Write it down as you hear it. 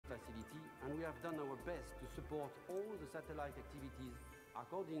have done our best to support all the satellite activities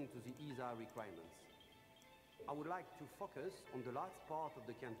according to the ESA requirements. I would like to focus on the last part of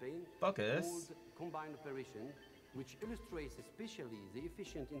the campaign called Combined Operation, which illustrates especially the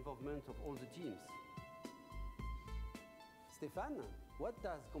efficient involvement of all the teams. Stéphane, what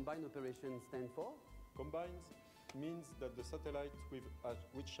does Combined Operation stand for? Combines means that the satellite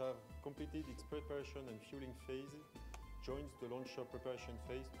which have completed its preparation and fueling phase joins the launcher preparation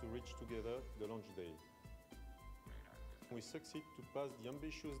phase to reach together the launch day. We succeed to pass the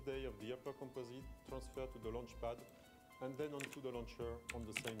ambitious day of the upper composite transfer to the launch pad and then onto the launcher on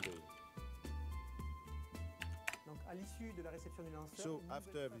the same day. So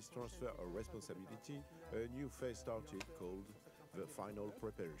after this transfer of responsibility, a new phase started called the final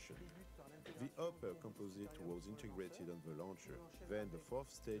preparation. The upper composite was integrated on the launcher, then the fourth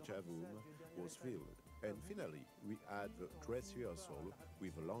stage AVOOM was filled, and finally we had the dress rehearsal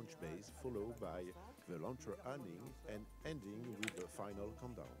with the launch base, followed by the launcher arming and ending with the final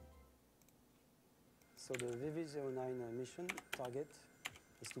countdown. So the VV09 mission target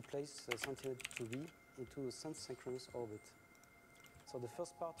is to place Sentinel-2B into a synchronous orbit. So the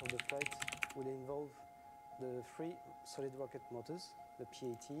first part of the flight will involve the three solid rocket motors, the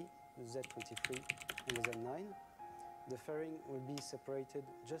PAT, the Z23 and the Z9. The fairing will be separated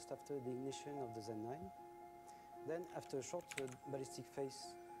just after the ignition of the Z9. Then, after a short ballistic phase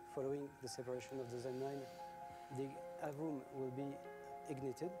following the separation of the Z9, the AVOOM will be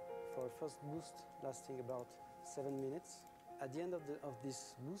ignited for a first boost lasting about 7 minutes. At the end of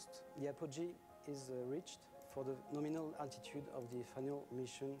this boost, the apogee is reached for the nominal altitude of the final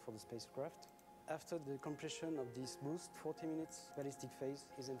mission for the spacecraft. After the completion of this boost, 40 minutes ballistic phase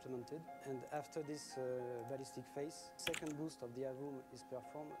is implemented, and after this ballistic phase, second boost of the AVOOM is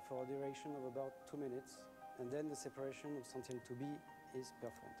performed for a duration of about 2 minutes, and then the separation of Sentinel-2B is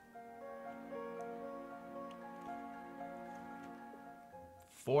performed.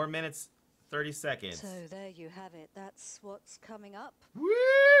 4 minutes, 30 seconds. So there you have it. That's what's coming up. Woo!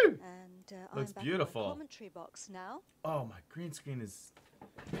 And looks I'm back beautiful. in my commentary box now. Oh, my green screen is...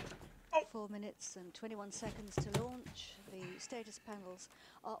 4 minutes and 21 seconds to launch. The status panels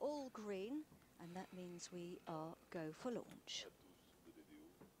are all green, and that means we are go for launch.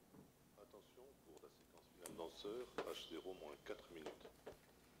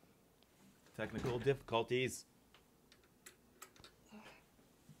 Technical difficulties.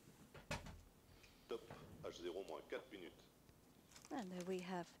 And there we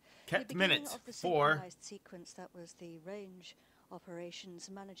have Kept the beginning minute of the 4. synchronized sequence. That was the range operations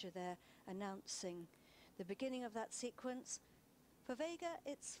manager there announcing the beginning of that sequence. For Vega,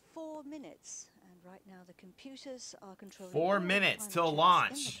 it's 4 minutes, and right now the computers are controlling 4 all the minutes final till checks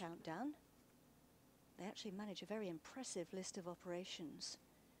launch. in the countdown. They actually manage a very impressive list of operations.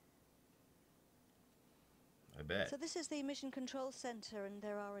 I bet. So this is the Mission Control Center, and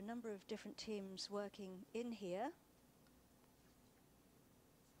there are a number of different teams working in here.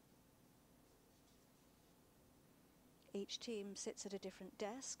 Each team sits at a different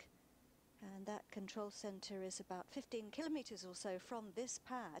desk, and that control center is about 15 kilometers or so from this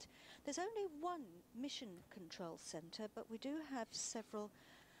pad. There's only one mission control center, but we do have several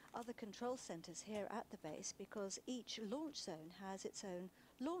other control centers here at the base, because each launch zone has its own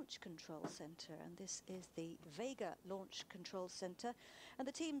launch control center, and this is the Vega Launch Control Center, and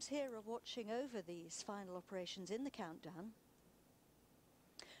the teams here are watching over these final operations in the countdown.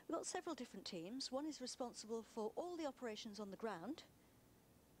 We've got several different teams. One is responsible for all the operations on the ground.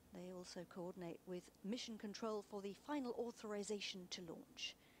 They also coordinate with mission control for the final authorization to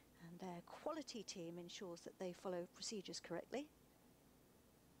launch, and their quality team ensures that they follow procedures correctly.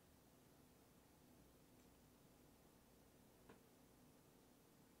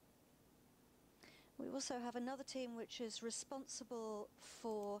 We also have another team which is responsible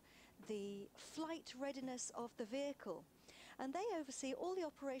for the flight readiness of the vehicle, and they oversee all the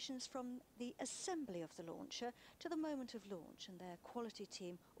operations from the assembly of the launcher to the moment of launch, and their quality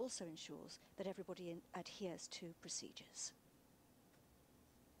team also ensures that everybody adheres to procedures.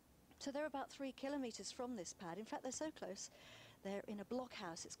 So they're about 3 kilometers from this pad. In fact, they're so close, they're in a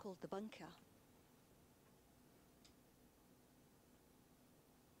blockhouse. It's called the bunker.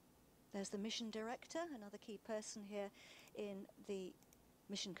 There's the mission director, another key person here in the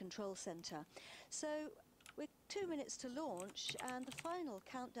Mission Control Center. So we're 2 minutes to launch, and the final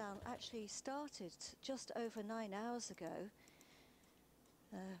countdown actually started just over 9 hours ago.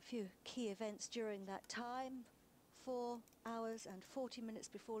 A few key events during that time. 4 hours and 40 minutes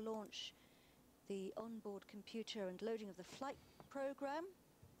before launch, the onboard computer and loading of the flight program.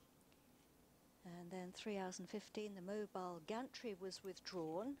 And then 3 hours and 15, the mobile gantry was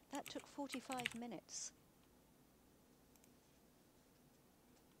withdrawn. That took 45 minutes.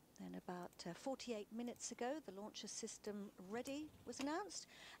 Then about 48 minutes ago, the launcher system ready was announced,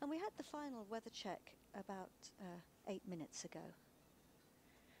 and we had the final weather check about 8 minutes ago.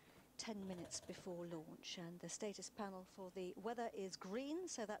 10 minutes before launch, and the status panel for the weather is green,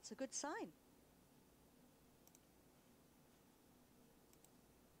 so that's a good sign.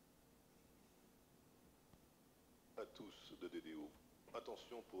 À tous de DDO,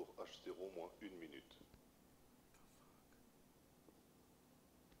 attention pour H0 moins 1 minute.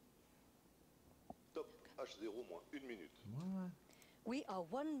 Top H0 moins 1 minute. What? We are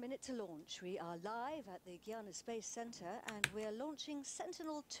 1 minute to launch. We are live at the Guyana Space Centre, and we're launching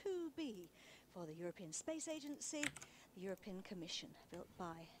Sentinel 2B for the European Space Agency, the European Commission, built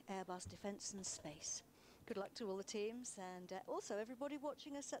by Airbus Defence and Space. Good luck to all the teams, and also everybody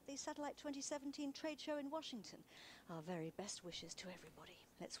watching us at the Satellite 2017 trade show in Washington. Our very best wishes to everybody.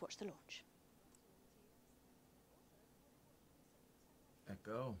 Let's watch the launch.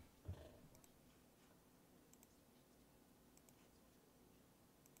 Echo.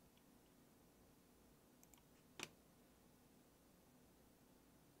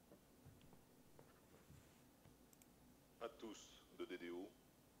 À tous de DDO,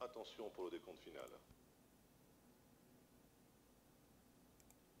 attention pour le décompte final.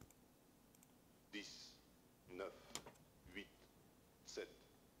 10, 9, 8, 7,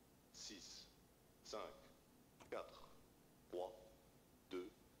 6, 5, 4, 3,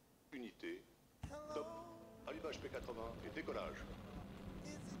 2, unité, top, allumage P80 et décollage.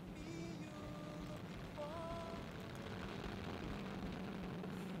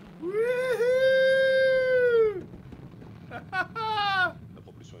 Woohoo! La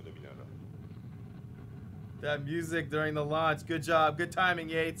propulsion est nominale. That music during the launch. Good job. Good timing,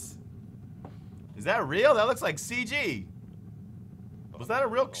 Yates. Is that real? That looks like CG. Was that a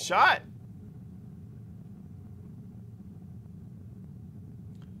real shot?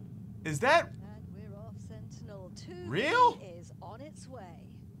 Is that And we're off. Sentinel 2 real? is on its way.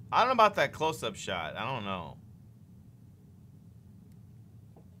 I don't know about that close-up shot. I don't know.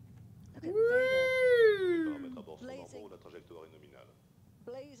 Look at Vega Les paramètres à bord sont normaux, la trajectoire est nominale.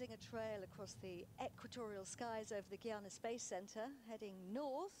 blazing a trail across the equatorial skies over the Guyana Space Centre, heading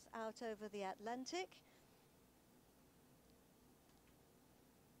north out over the Atlantic.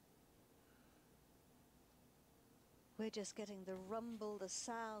 We're just getting the rumble, the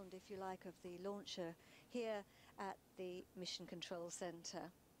sound, if you like, of the launcher here at the Mission Control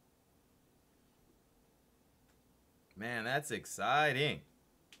Centre. Man, that's exciting.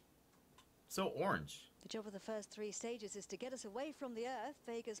 So orange. The job of the first 3 stages is to get us away from the Earth.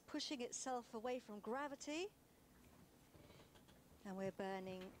 Vega's pushing itself away from gravity. And we're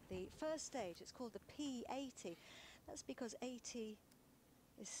burning the first stage. It's called the P80. That's because 80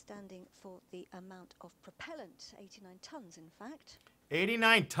 is standing for the amount of propellant, 89 tons in fact.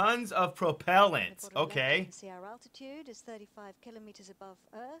 89 tons of propellant. Okay. You can see our altitude is 35 kilometers above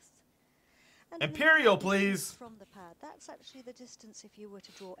Earth. And Imperial, the distance please. From the pad. That's actually the distance if you were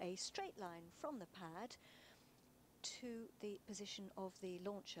to draw a straight line from the pad to the position of the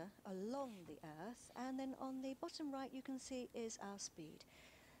launcher along the Earth. And then on the bottom right you can see is our speed.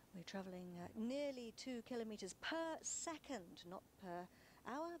 We're traveling nearly 2 kilometers per second, not per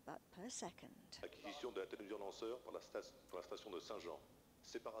hour, but per second. Acquisition de la télévision lanceur par la station de Saint-Jean.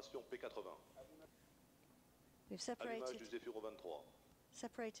 Séparation P80. We've Allumage du Zéphiro 23.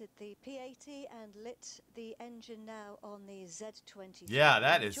 separated the P80 and lit the engine now on the Z23. Yeah,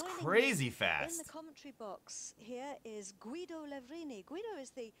 that is Joining crazy me fast. In the commentary box here is Guido Levrini. Guido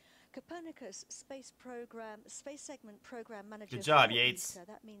is the Copernicus space segment program manager. Good job, for Yates. ESA.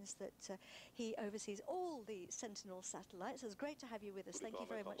 That means that he oversees all the Sentinel satellites. It's great to have you with us. Thank you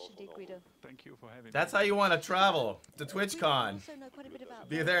very much indeed, Guido. Thank you for having me. That's how you want to travel to Guido, you TwitchCon. also know quite a bit about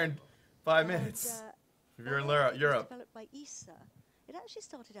Be Vega. there in 5 And, minutes. If you're in although it was Europe. developed by ESA. It actually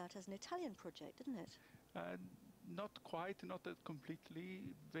started out as an Italian project, didn't it? Not quite, not that completely.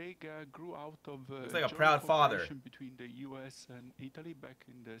 Vega grew out of Looks like a joint proud father. cooperation between the US and Italy back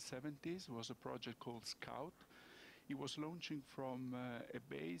in the 70s. It was a project called Scout. It was launching from a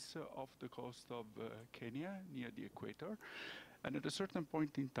base off the coast of Kenya, near the equator. And at a certain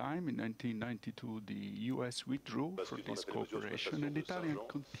point in time, in 1992, the US withdrew from this cooperation, and the Italians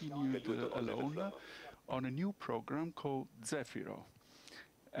continued alone on a new program called Zefiro.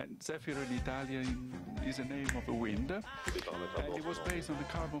 And Zefiro in Italian is a name of a wind, and it was based on the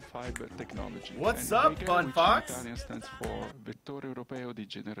carbon fiber technology. What's and up, Vega, Fun which Fox? in Italian stands for Vettore Europeo di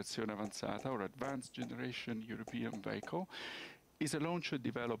Generazione Avanzata, or Advanced Generation European Vehicle, is a launcher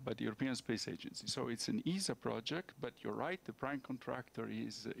developed by the European Space Agency. So it's an ESA project, but you're right, the prime contractor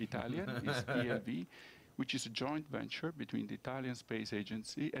is Italian, it's ELV, which is a joint venture between the Italian Space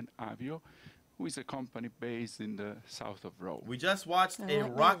Agency and Avio, who is a company based in the south of Rome. We just watched a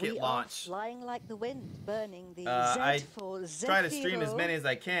rocket launch. Flying like the wind, burning the I for Zefiro. try to stream as many as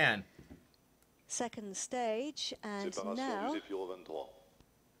I can. Second stage, and now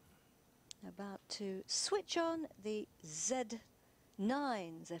about to switch on the Z9,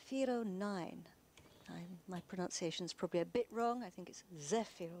 Zefiro 9. My pronunciation is probably a bit wrong. I think it's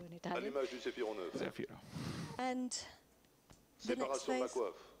Zefiro in Italian. Zefiro. And the next phase,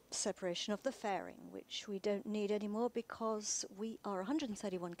 separation of the fairing, which we don't need anymore because we are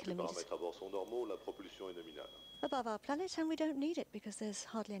 131 kilometers above our planet, and we don't need it because there's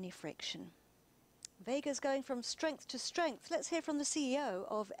hardly any friction. Vega's going from strength to strength. Let's hear from the CEO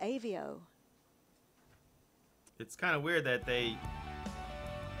of Avio. It's kind of weird that they...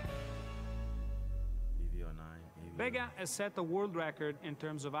 Vega has set a world record in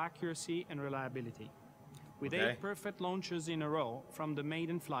terms of accuracy and reliability, with 8 perfect launches in a row from the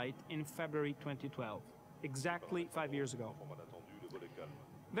maiden flight in February 2012, exactly 5 years ago.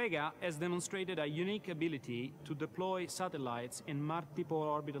 Vega has demonstrated a unique ability to deploy satellites in multiple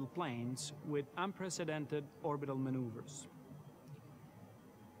orbital planes with unprecedented orbital maneuvers.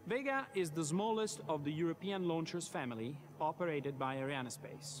 Vega is the smallest of the European launchers family operated by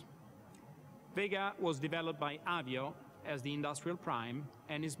Arianespace. Vega was developed by Avio as the industrial prime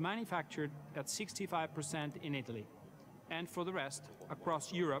and is manufactured at 65% in Italy, and for the rest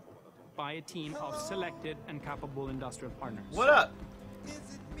across Europe by a team of selected and capable industrial partners. What up?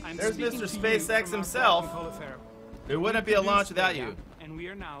 There's Mr. SpaceX himself. It wouldn't be a launch without you. And we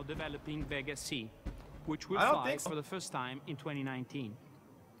are now developing Vega C, which will fly for the first time in 2019.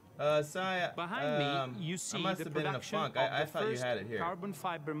 Behind me, you see the production of the first carbon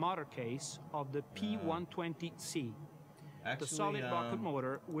fiber motor case of the P120C, the solid rocket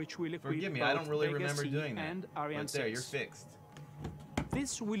motor which will equip forgive me, I don't really Vega remember C doing that. and Ariane 6. There, you're fixed.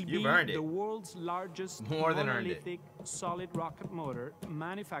 This will be the world's largest monolithic solid rocket motor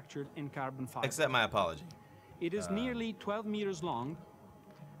manufactured in carbon fiber. Accept my apology. It is nearly 12 meters long,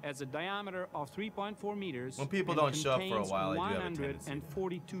 has a diameter of 3.4 meters. When people don't show up for a while, I do have a tendency.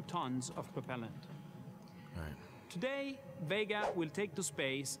 142 tons of propellant. Right. Today, Vega will take to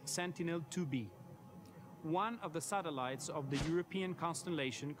space Sentinel 2B, one of the satellites of the European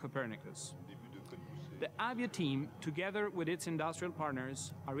constellation Copernicus. The Avio team, together with its industrial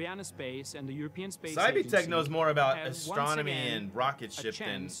partners, Arianespace and the European Space Agency, Cybitech knows more about astronomy and rocket ship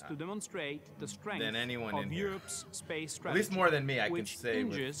to demonstrate the strength than anyone of in here. Europe's space strategy, At least more than me, I can which say.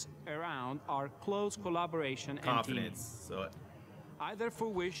 hinges around our close collaboration confidence. and teaming. So either for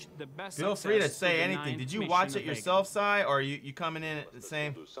which the best feel free to say anything. Did you watch it yourself, Cy, or are you coming in at the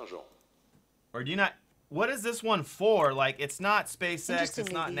same? Or do you not? What is this one for? Like, it's not SpaceX,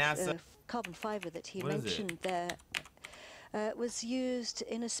 it's not NASA. Carbon fiber that he mentioned there was used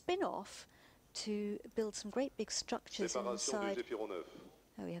in a spin-off to build some great big structures inside.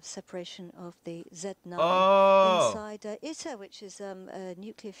 We have separation of the Z9 inside ESA, which is a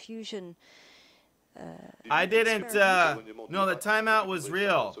nuclear fusion. I didn't. No, the timeout was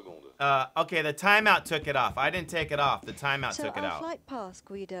real. Okay, the timeout took it off. I didn't take it off. The timeout took it out. So our flight path,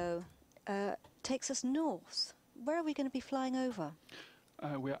 Guido, takes us north. Where are we going to be flying over?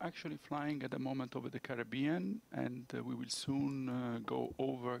 We are actually flying at the moment over the Caribbean, and we will soon go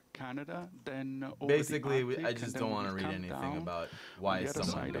over Canada, then over basically, the Arctic, I just don't want to read anything about why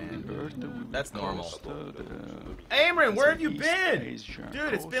someone banned. That's normal. Amron, where have you been?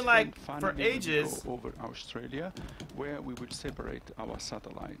 Dude, it's been like for ages. Over Australia, where we will separate our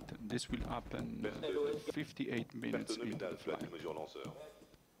satellite. This will happen 58 minutes into the flight.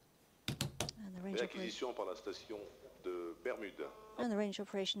 And the range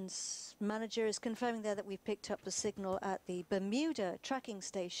operations manager is confirming there that we've picked up the signal at the Bermuda tracking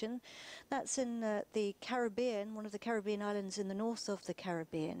station. That's in the Caribbean, one of the Caribbean islands in the north of the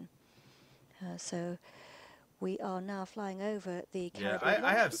Caribbean. So we are now flying over the Caribbean. Yeah,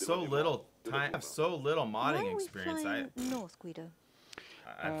 I have so little time. I have so little modding experience. Why are we flying north, Guido?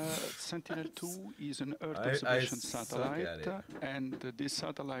 Sentinel-2 is an Earth observation satellite, and this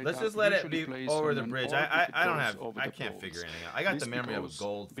satellite. Let's just let it be over the bridge. I can't figure anything out. I got the memory of a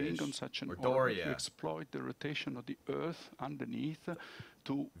goldfish or Doria. To exploit the rotation of the Earth underneath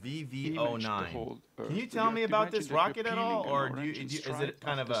to VV09. Can you tell me about this rocket at all, or is it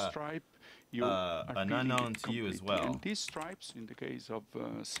kind of a? an unknown to you as well. And these stripes, in the case of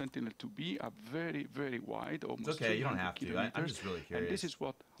Sentinel-2B, are very, very wide, almost it's okay, you don't 300 have to. kilometers. I'm just really curious. And this is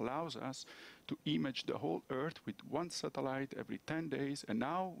what allows us to image the whole Earth with one satellite every 10 days, and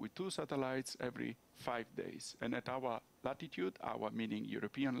now with 2 satellites every 5 days. And at our latitude, our meaning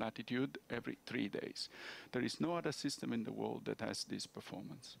European latitude, every 3 days. There is no other system in the world that has this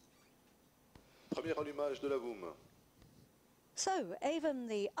performance. Premier allumage de la boom. So, Avon,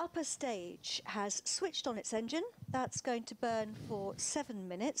 the upper stage, has switched on its engine. That's going to burn for 7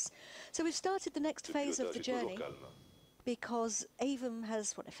 minutes. So we've started the next phase of the journey because Avon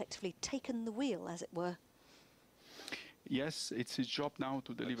has, effectively taken the wheel, as it were. Yes, it's his job now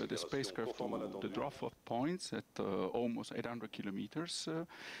to deliver the spacecraft to the drop-off points at almost 800 kilometers.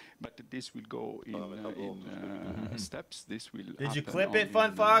 But this will go in steps. This will. Did you clip it,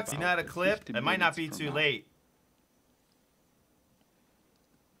 Fun Fox? You know how to clip? It might not be too late.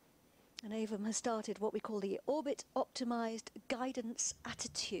 And Avon has started what we call the orbit-optimized guidance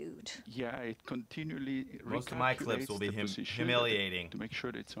attitude. Yeah, it continually. Most of my clips will be humiliating to make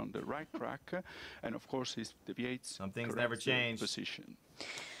sure it's on the right track, and of course, it deviates. Some things never change. Position.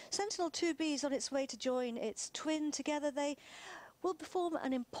 Sentinel-2B is on its way to join its twin. Together, they will perform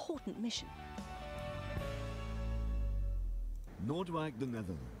an important mission. Noordwijk, the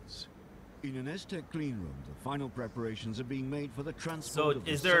Netherlands. In an ESA clean room, the final preparations are being made for the transport of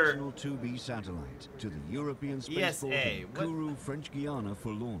the Sentinel-2B satellite to the European spaceport in Kourou, French Guiana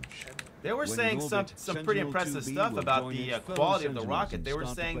for launch. They were saying some pretty impressive stuff about the quality of the rocket. They were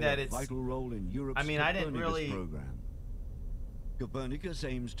saying that it's... I mean, I didn't really... Copernicus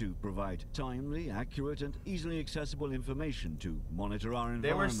aims to provide timely, accurate, and easily accessible information to monitor our environment,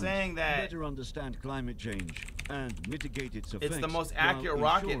 they were saying that better understand climate change, and mitigate its effects. It's the most accurate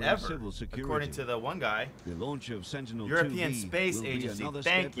rocket ever, according to the one guy. The launch of Sentinel-2B European Space Agency.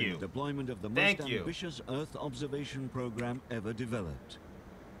 Thank you. Deployment of the most ambitious Earth observation program ever developed.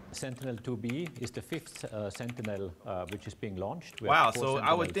 Sentinel-2B is the 5th Sentinel which is being launched. We wow, have 4 so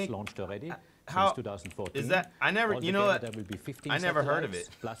I would think launched already. How 2014. Is that? I never, you know what? There will be 15 I never heard of it.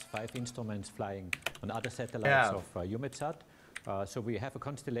 Plus 5 instruments flying on other satellites of EUMETSAT. So we have a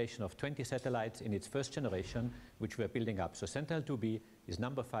constellation of 20 satellites in its first generation, which we're building up. So Sentinel-2B is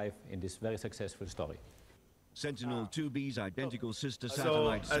number 5 in this very successful story. Sentinel-2B's identical sister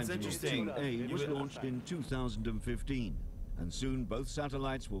satellite, Sentinel-2A, was launched in 2015. And soon both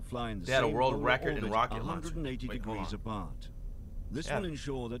satellites will fly in the same world record in rocket 180 degrees apart. This will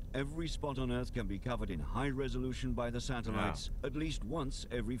ensure that every spot on Earth can be covered in high resolution by the satellites at least once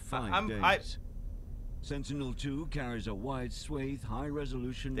every 5 days. Sentinel-2 carries a wide swathe,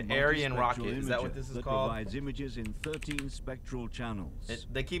 high-resolution Aryan rocket. Is that what this is called? Provides images in 13 spectral channels.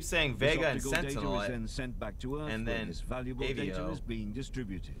 They keep saying Vega and Sentinel, data is then sent back to Earth, and then this valuable data is being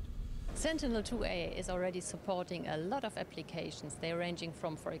distributed. Sentinel-2A is already supporting a lot of applications. They're ranging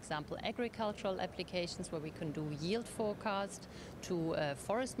from, for example, agricultural applications where we can do yield forecast, to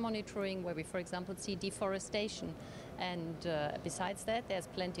forest monitoring where we, for example, see deforestation. And besides that, there's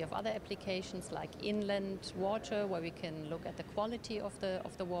plenty of other applications like inland water, where we can look at the quality of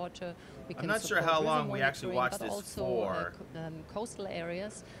the water. We can I'm not sure how long we actually watched this also, for. Coastal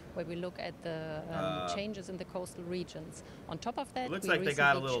areas, where we look at the changes in the coastal regions. On top of that, we recently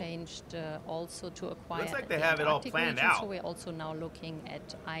changed also to acquire. Looks like they have it all planned out. So we're also now looking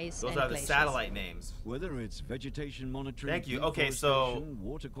at ice. Those are the satellite names. Whether it's vegetation monitoring, thank you. Okay, so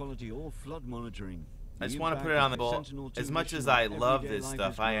water quality or flood monitoring. I just want to put it on the bowl. As much as I love this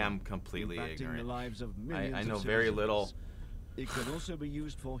stuff, I am completely ignorant. I know very little. It can also be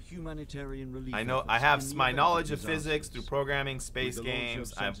used for humanitarian relief. I know I have my knowledge of physics through programming space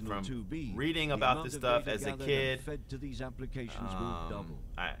games. I'm from reading about this stuff as a kid. Fed to these applications will double.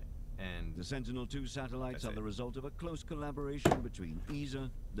 And the Sentinel-2 satellites are the result of a close collaboration between ESA,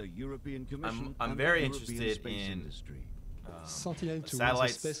 the European Commission, I'm and very the interested European space in industry. Sentinel-2 is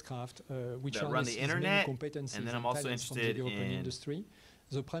a spacecraft which harnesses the internet, many competencies and then I'm also talents from the interested European in industry.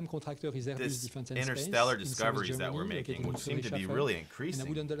 The prime contractor is Airbus Defence and interstellar Space discoveries that we're making, which seem to be really increasing. And I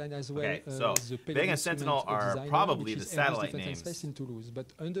would underline as well so Vega and Sentinel are probably the satellite names. Space in Toulouse, but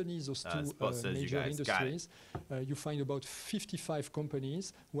underneath those two major industries, you find about 55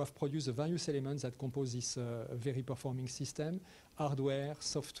 companies who have produced the various elements that compose this very performing system: hardware,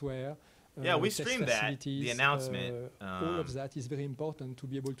 software. Yeah, we streamed that, the announcement. All of that is very important to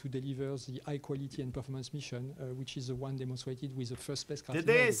be able to deliver the high quality and performance mission, which is the one demonstrated with the first spacecraft. Did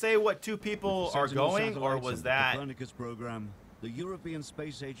they say what 2 people are going, or was that? The Copernicus program, the European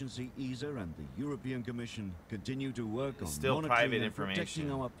Space Agency, ESA, and the European Commission continue to work on still private information.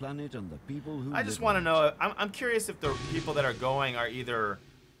 Protecting our planet and the people who I just want to know, I'm curious if the people that are going are either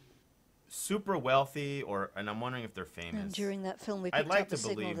super wealthy, and I'm wondering if they're famous. And during that film, we picked up the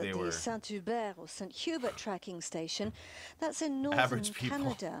signal that the Saint-Hubert or St. Hubert tracking station, that's in northern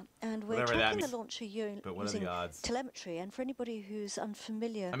Canada, and we're tracking the launcher using telemetry. And for anybody who's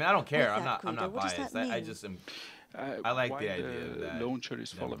unfamiliar, I mean, I don't care. I'm not biased. I just am. I like the idea of that. Launcher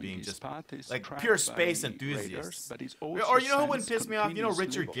is following being just like pure space enthusiasts. Or you know who wouldn't piss me off? You know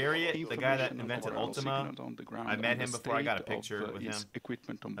Richard Garriott, the guy that invented Ultima. I met him before. I got a picture with him.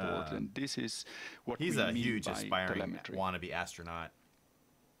 Equipment on board, and this is what he's a huge aspiring wannabe astronaut.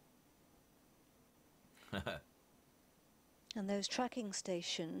 And those tracking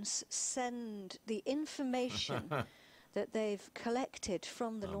stations send the information that they've collected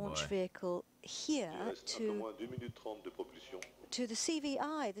from the launch vehicle here to the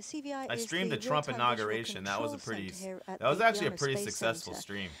CVI. The CVI I streamed the Trump inauguration. That was actually a pretty successful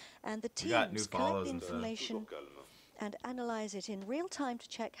stream. And the teams collect the information and analyze it in real time to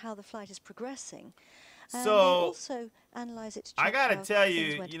check how the flight is progressing. And so they also analyze it to check I gotta how tell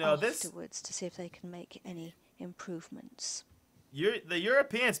things you, went you know, afterwards to see if they can make any improvements. The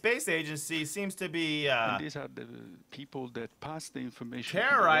European Space Agency seems to be and these are the people that pass the information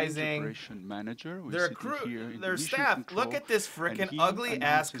terrorizing to the operation manager. their crew, their staff. Look at this frickin' ugly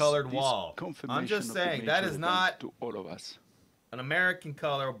ass colored wall. I'm just saying that is not to all of us. An American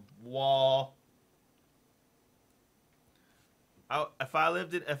color wall. If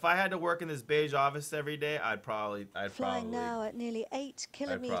I had to work in this beige office every day, I'd probably Flying now at nearly 8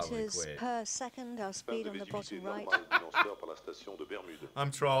 kilometers per second, our speed on the bottom right.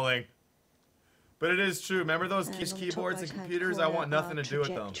 I'm trolling. But it is true. Remember those keyboards and computers? I want nothing to do with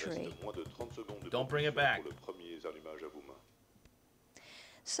them. Don't bring it back.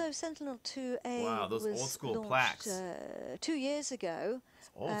 So Sentinel-2A wow, those was old school launched, plaques. 2 years ago.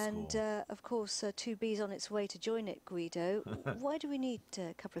 And of course, 2B's on its way to join it, Guido. Why do we need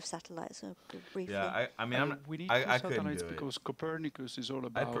a couple of satellites? Briefly. Yeah, I mean, we need I two satellites because Copernicus is all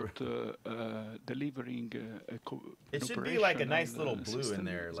about delivering it should be like a nice little blue in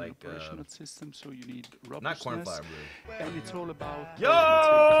there, like operational system. So you need robustness. Not cornflower blue. And it's all about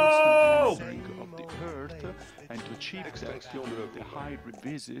constant of the Earth, and to achieve that, you need the high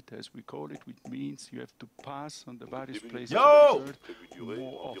revisit, as we call it, which means you have to pass on the various places of the Earth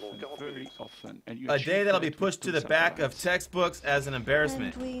more often, very often. And a day that'll be pushed to the back of textbooks as an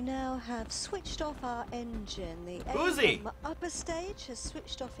embarrassment. And we now have switched off our engine. The upper stage has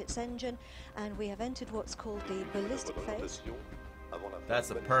switched off its engine, and we have entered what's called the ballistic phase.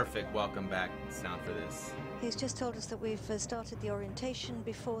 That's a perfect welcome back sound for this. He's just told us that we've started the orientation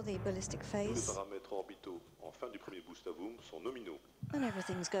before the ballistic phase. And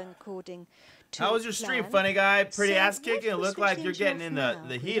everything's going according to How was your stream, funny guy? Pretty ass kicking. It looked like you're getting in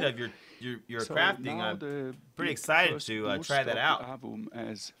the heat of your crafting. I'm pretty excited to try that out.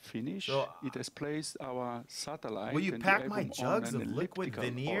 Has finished. It has placed our satellite. Will you pack my jugs of liquid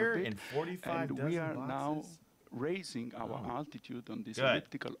veneer in 45 and we are now raising our altitude on this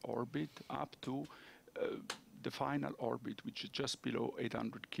elliptical orbit up to the final orbit, which is just below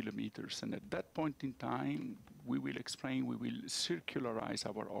 800 kilometers. And at that point in time, we will explain, we will circularize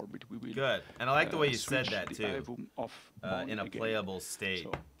our orbit. We will and I like the way you said that too, in a playable state.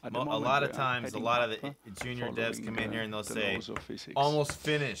 So a lot of times, a lot of the junior devs come in here and they'll say, almost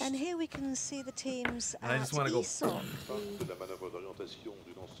finished. And here we can see the teams and I just want to ESA,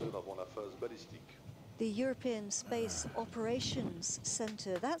 the European Space Operations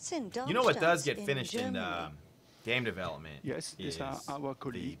Center. That's in Darmstadt. You know what does get finished in game development? Yes, these are our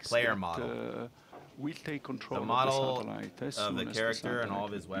colleagues. The player model. We'll take control the model of the satellite of the character and all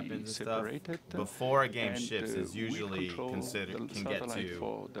of his weapons and stuff before a game ships is usually considered can get to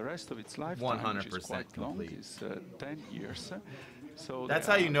for the rest of its life 100% complete. Is 10 years. So that's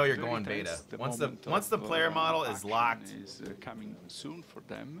how you know you're going beta. Once the player model is locked, is coming soon for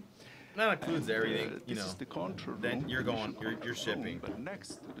them. That includes everything, you know. Is the control room, then you're going, you're shipping. But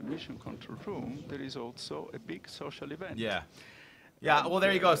next to the mission control room, there is also a big social event. Yeah. Yeah, well,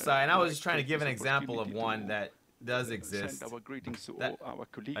 there you go, Sai. And I was just trying to give an example of one that does exist. Send our greetings to all our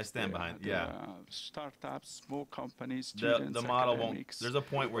colleagues. I stand behind. Startups, small companies, the model won't. There's a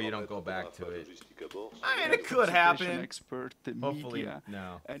point where you don't go back to it. I mean, it could happen. Expert, hopefully, media.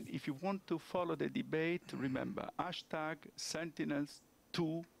 no. And if you want to follow the debate, remember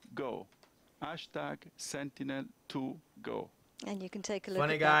 #Sentinels2Go. #Sentinel2Go. And you can take a look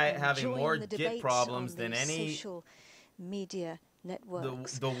Funny at guy that having more Git problems than any social media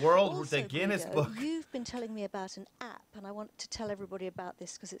networks. The world, also, the Guinness Guido, book. You've been telling me about an app, and I want to tell everybody about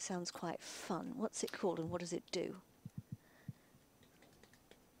this because it sounds quite fun. What's it called, and what does it do?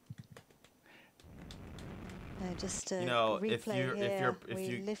 Just you know, if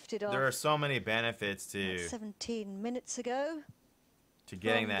we lifted off. There are so many benefits to 17 minutes ago. To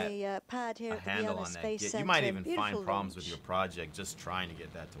getting that the pad here a at the handle Vienna on that. Space Center. You might even Beautiful find problems launch. with your project just trying to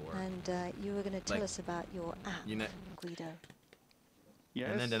get that to work. And you were going to tell us about your app, Guido.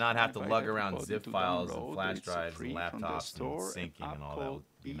 Yes, and then to not have to lug around zip files and flash drives and laptops and syncing and all that would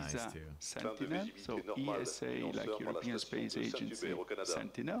be nice ESA too. Sentinel, so ESA, like European Space Agency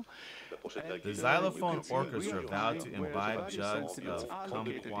Sentinel. The Xylophone Orchestra vowed to imbibe jugs of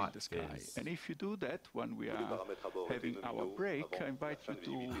kumquat fizz. And if you do that when we are having our break, I invite you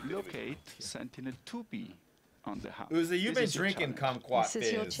to locate Sentinel 2B on the hub. Uzi, you've been drinking kumquat fizz. This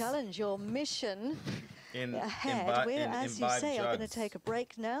is your challenge, your mission ahead. We're, as you say, are going to take a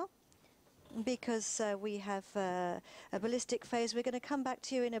break now because we have a ballistic phase. We're going to come back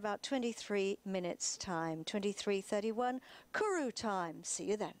to you in about 23 minutes' time, 23:31 Kourou time. See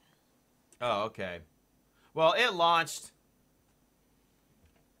you then. Oh, okay. Well, it launched.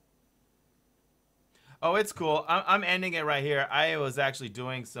 Oh, it's cool. I'm ending it right here. I was actually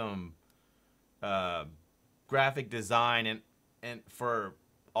doing some graphic design and for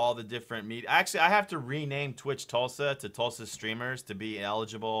all the different media. Actually, I have to rename Twitch Tulsa to Tulsa Streamers to be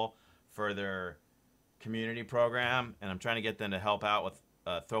eligible for their community program, and I'm trying to get them to help out with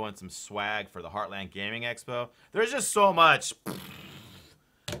throwing some swag for the Heartland Gaming Expo. There's just so much,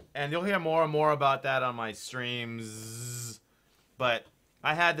 and you'll hear more and more about that on my streams. But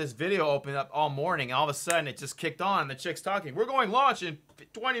I had this video open up all morning, and all of a sudden it just kicked on. The chick's talking, "We're going launch in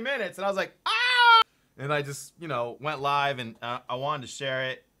 20 minutes," and I was like, "Ah!" And I just, you know, went live, and I wanted to share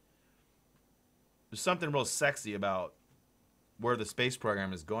it. There's something real sexy about where the space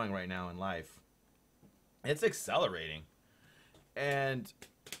program is going right now in life. It's accelerating. And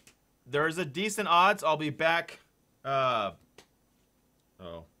there's a decent odds I'll be back. There's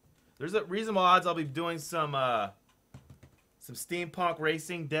a reasonable odds I'll be doing some steampunk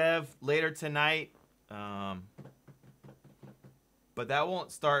racing dev later tonight. But that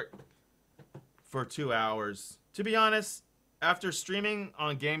won't start for 2 hours. To be honest, after streaming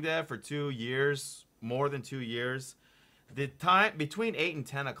on game dev for 2 years, more than 2 years, the time between 8 and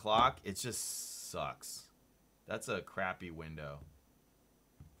 10 o'clock, it just sucks. That's a crappy window.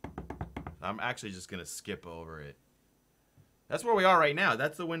 I'm actually just gonna skip over it. That's where we are right now.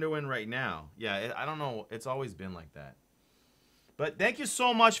 That's the window we're in right now. Yeah, I don't know. It's always been like that. But thank you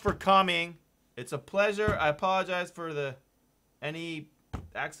so much for coming. It's a pleasure. I apologize for any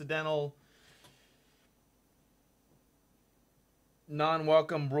accidental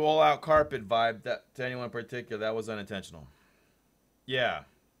non-welcome roll-out carpet vibe to anyone in particular. That was unintentional. Yeah.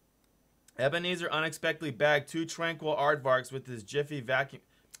 Ebenezer unexpectedly bagged 2 tranquil aardvarks with his Jiffy vacuum.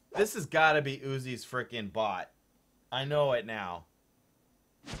 This has got to be Uzi's freaking bot. I know it now.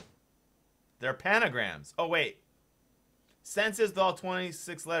 They're pentagrams. Oh, wait. Senses all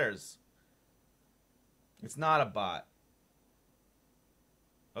 26 letters. It's not a bot.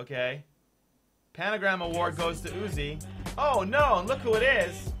 Okay. Panagram award goes to Uzi. Oh no, and look who it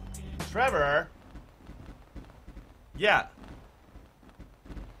is. Trevor. Yeah.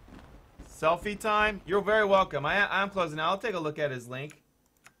 Selfie time? You're very welcome. I'm closing now. I'll take a look at his link.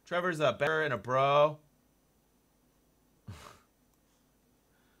 Trevor's a better and a bro.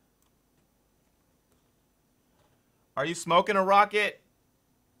 Are you smoking a rocket?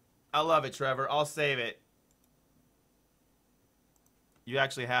 I love it, Trevor. I'll save it. You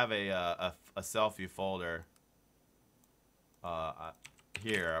actually have a selfie folder.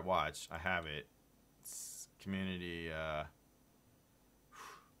 Here, watch. I have it. It's community. I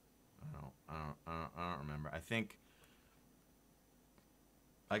don't remember. I think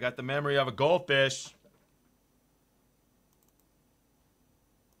I got the memory of a goldfish.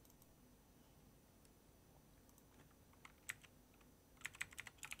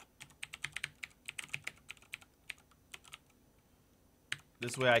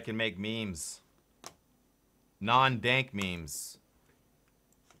 This way I can make memes. Non-dank memes.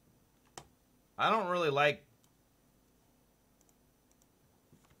 I don't really like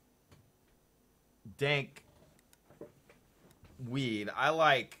dank weed. I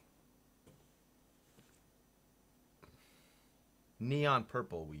like neon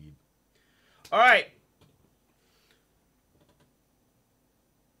purple weed. All right.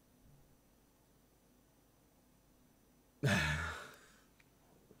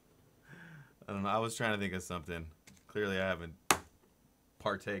 I don't know. I was trying to think of something. Clearly, I haven't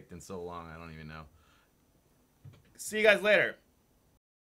partaked in so long. I don't even know. See you guys later.